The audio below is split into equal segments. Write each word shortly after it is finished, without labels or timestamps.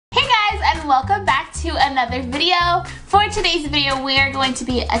and welcome back to another video. For today's video, we are going to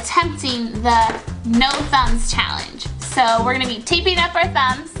be attempting the no thumbs challenge. So we're going to be taping up our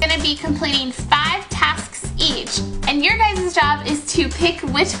thumbs. We're going to be completing 5 tasks each, and your guys' job is to pick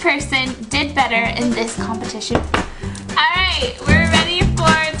which person did better in this competition. Alright, we're ready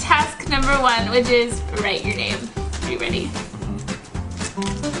for task number 1, which is write your name. Are you ready?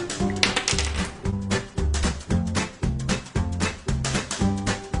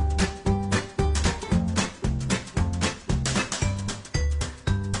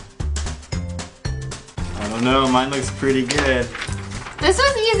 I don't know, mine looks pretty good. This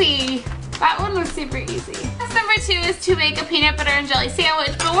was easy. That one was super easy. Task number 2 is to make a peanut butter and jelly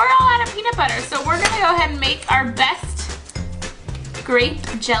sandwich, but we're all out of peanut butter, so we're gonna go ahead and make our best grape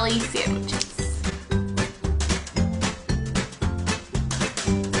jelly sandwiches.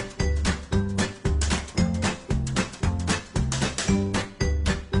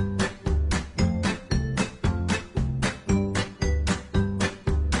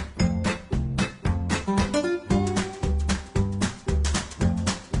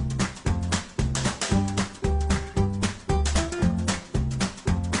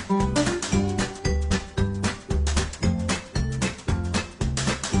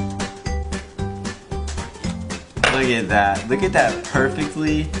 Look at that. Look at that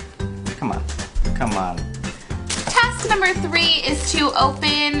perfectly. Come on. Come on. Task number 3 is to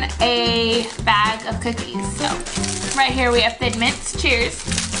open a bag of cookies. So, right here we have Thin Mints. Cheers.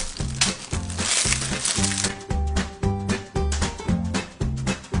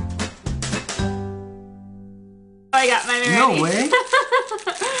 I got mine already. No way.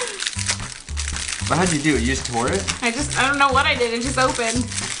 But how'd you do it? You just tore it? I don't know what I did. It just opened.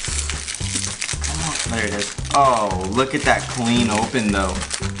 There it is. Oh, look at that clean open though.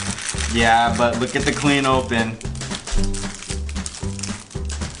 Yeah, but look at the clean open.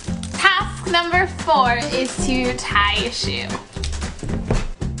 Task number 4 is to tie a shoe.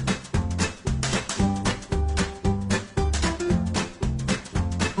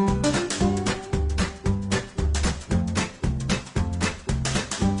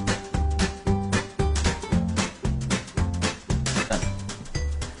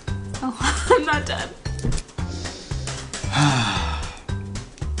 Oh, I'm not done.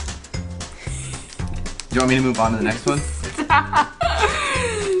 Do you want me to move on to the next one? Stop.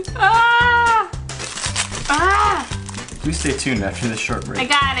 Ah. Ah. Do stay tuned after this short break. I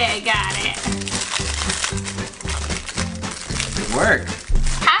got it. Good work.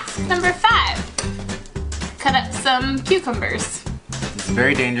 Task number 5. Cut up some cucumbers. It's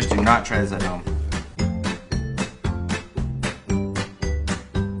very dangerous. Do not try this at home.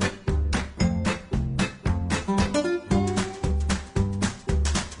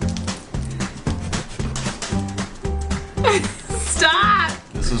 Stop!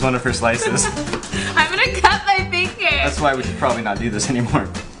 This was one of her slices. I'm gonna cut my finger. That's why we should probably not do this anymore.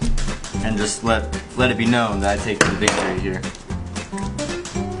 And just let it be known that I take the victory here.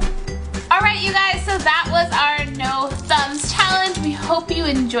 Alright you guys, so that was our no thumbs challenge. We hope you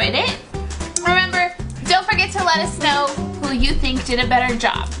enjoyed it. Remember, don't forget to let us know who you think did a better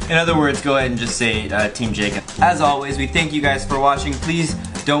job. In other words, go ahead and just say Team Jacob. As always, we thank you guys for watching. Please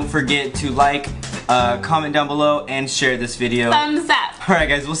don't forget to like, comment down below, and share this video. Thumbs up. Alright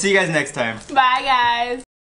guys, we'll see you guys next time. Bye guys.